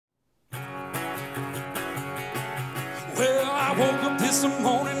This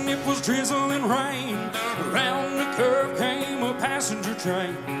morning it was drizzling rain. Around the curve came a passenger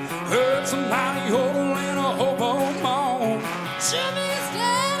train. Heard somebody yodel and a hobo moan. Jimmy's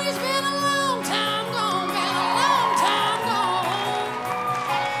daddy's been a long time gone, been a long time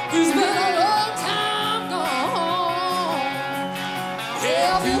gone. He's been a long time gone.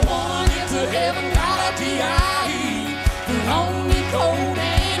 Everyone get to heaven got a D.I.E. The only code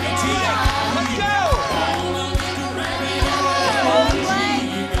and a T.I.E. Let's go!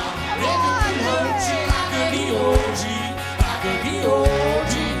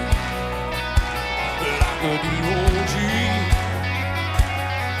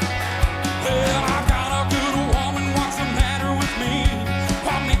 Well, I got a good woman, what's the matter with me?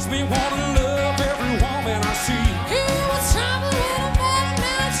 What makes me want to love every woman I see? It was time to let a man,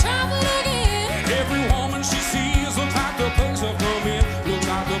 now it's time to again. And every woman she sees looks like the place of coming. Looks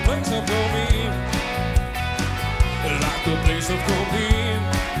like the place of coming. Like the place of coming.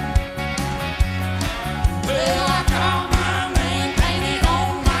 Well, I got my name painted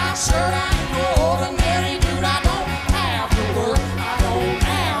on my shirt. I ain't no ordinary dude. I don't have to work. I don't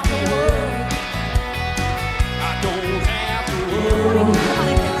have to work. I don't have to work.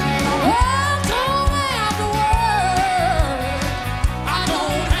 I don't have to work. I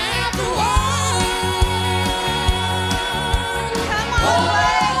don't have to work. Come on.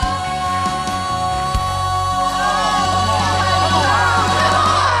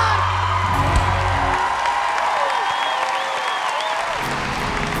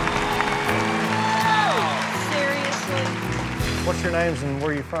 What's your names and where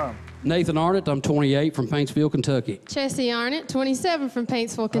are you from? Nathan Arnott, I'm 28 from Paintsville, Kentucky. Chesi Arnott, 27 from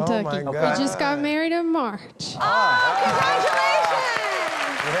Paintsville, Kentucky. my God. We just got married in March. Oh, congratulations!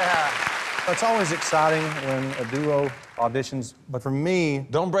 Yeah. It's always exciting when a duo auditions, but for me...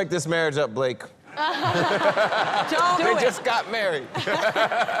 Don't break this marriage up, Blake. Don't do it. They just got married.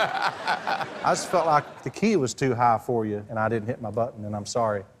 I just felt like the key was too high for you, and I didn't hit my button, and I'm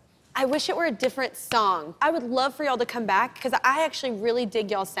sorry. I wish it were a different song. I would love for y'all to come back, because I actually really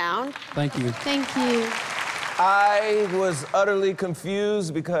dig y'all's sound. Thank you. Thank you. I was utterly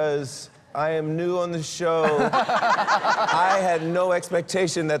confused because I am new on the show. I had no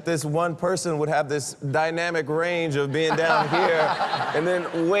expectation that this one person would have this dynamic range of being down here and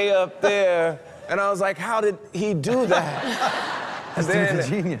then way up there. And I was like, how did he do that? This dude's a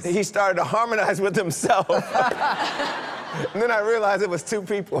genius. He started to harmonize with himself. And then I realized it was two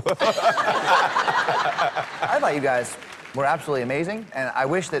people. I thought you guys were absolutely amazing, and I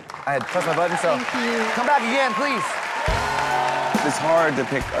wish that I had pressed my button, so Thank you. come back again, please. It's hard to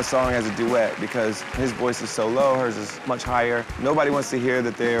pick a song as a duet because his voice is so low, hers is much higher. Nobody wants to hear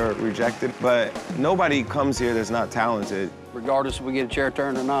that they're rejected, but nobody comes here that's not talented. Regardless if we get a chair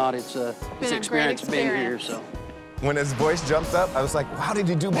turn or not, it's an great experience being here, experience. so. When his voice jumped up, I was like, how did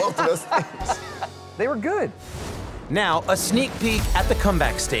you do both of those things? They were good. Now, a sneak peek at the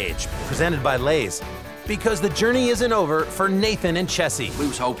comeback stage, presented by Lay's. Because the journey isn't over for Nathan and Chesi. We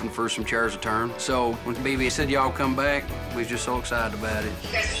was hoping for some chairs to turn, so when BB said y'all come back, we was just so excited about it.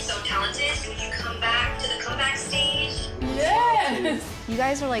 You guys are so talented. Would you come back to the comeback stage? Yes! You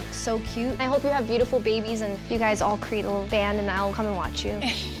guys are like so cute. I hope you have beautiful babies and you guys all create a little band and I'll come and watch you.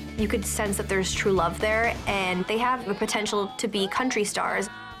 You could sense that there's true love there and they have the potential to be country stars.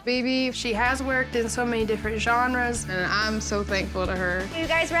 Baby, she has worked in so many different genres, and I'm so thankful to her. You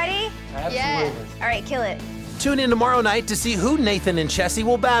guys ready? Absolutely. Yeah. All right, kill it. Tune in tomorrow night to see who Nathan and Chesi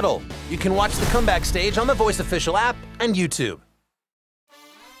will battle. You can watch the comeback stage on the Voice Official app and YouTube.